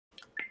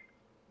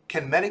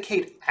Can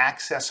Medicaid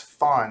access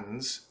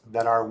funds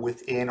that are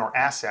within, or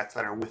assets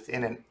that are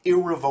within, an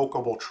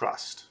irrevocable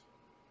trust?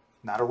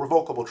 Not a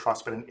revocable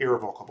trust, but an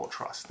irrevocable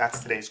trust. That's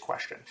today's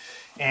question.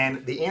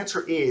 And the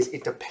answer is,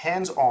 it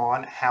depends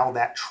on how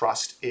that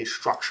trust is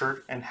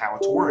structured and how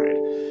it's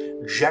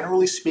worded.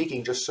 Generally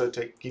speaking, just so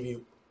to give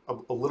you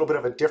a little bit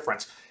of a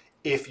difference,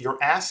 if your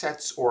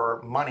assets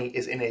or money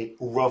is in a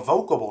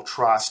revocable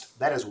trust,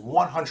 that is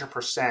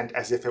 100%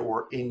 as if it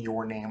were in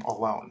your name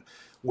alone.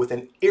 With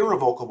an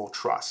irrevocable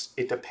trust,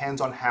 it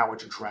depends on how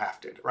it's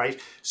drafted, right?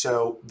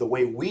 So the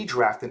way we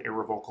draft an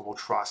irrevocable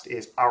trust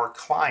is our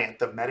client,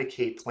 the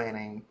Medicaid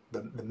planning,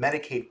 the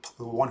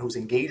one who's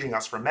engaging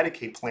us for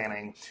Medicaid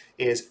planning,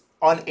 is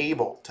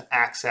unable to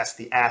access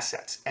the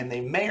assets, and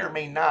they may or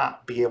may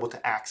not be able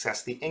to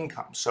access the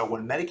income. So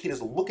when Medicaid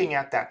is looking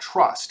at that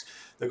trust,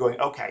 they're going,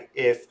 okay,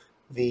 if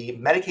the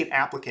Medicaid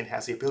applicant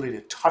has the ability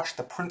to touch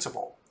the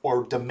principal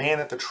or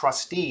demand that the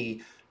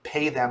trustee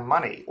pay them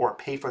money or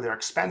pay for their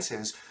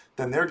expenses,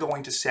 then they're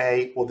going to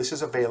say, well, this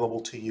is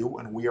available to you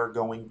and we are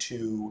going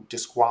to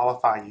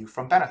disqualify you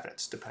from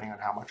benefits, depending on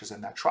how much is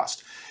in that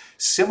trust.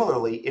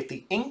 Similarly, if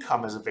the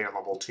income is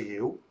available to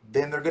you,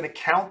 then they're going to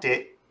count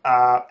it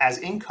as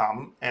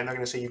income, and they're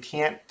going to say you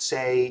can't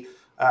say,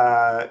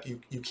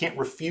 you can't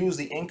refuse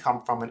the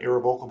income from an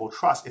irrevocable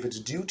trust. If it's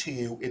due to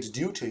you, it's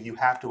due to you. You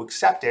have to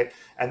accept it,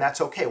 and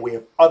that's okay. We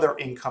have other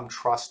income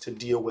trusts to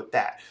deal with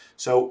that.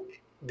 So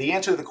the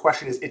answer to the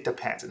question is it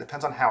depends. It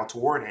depends on how it's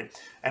worded.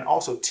 And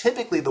also,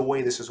 typically the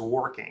way this is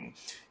working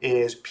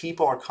is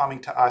people are coming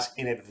to us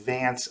in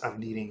advance of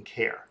needing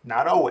care.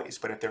 Not always,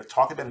 but if they're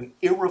talking about an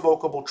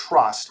irrevocable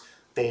trust,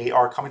 they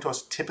are coming to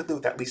us typically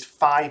with at least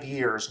 5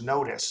 years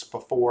notice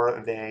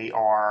before they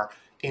are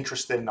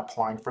interested in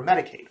applying for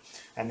Medicaid.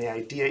 And the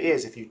idea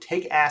is, if you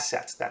take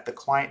assets that the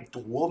client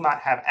will not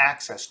have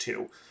access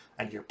to,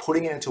 and you're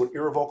putting it into an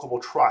irrevocable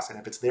trust, and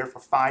if it's there for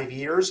 5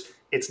 years,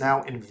 it's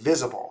now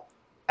invisible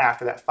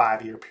after that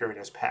 5-year period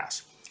has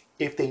passed.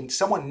 If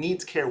someone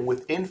needs care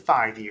within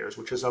 5 years,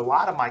 which is a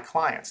lot of my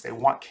clients, they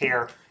want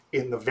care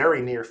in the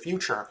very near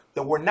future,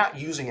 then we're not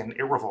using an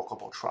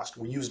irrevocable trust.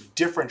 We use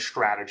different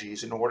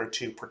strategies in order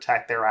to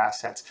protect their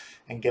assets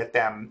and get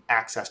them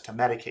access to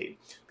Medicaid.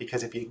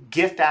 Because if you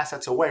gift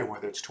assets away,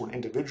 whether it's to an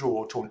individual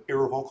or to an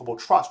irrevocable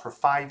trust for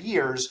 5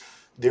 years,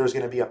 there's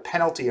going to be a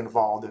penalty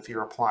involved if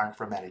you're applying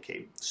for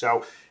Medicaid.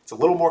 So it's a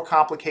little more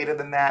complicated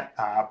than that,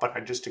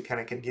 but just to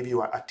kind of give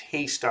you a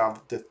taste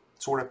of the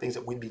sort of things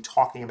that we'd be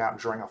talking about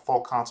during a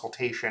full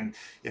consultation.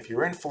 If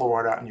you're in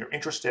Florida and you're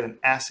interested in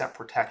asset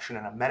protection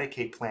in a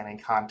Medicaid planning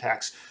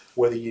context,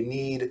 whether you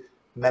need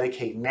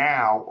Medicaid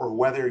now or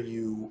whether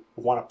you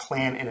want to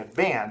plan in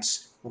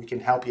advance, we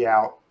can help you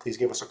out. Please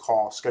give us a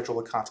call, schedule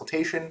a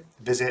consultation,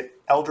 visit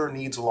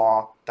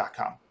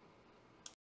elderneedslaw.com.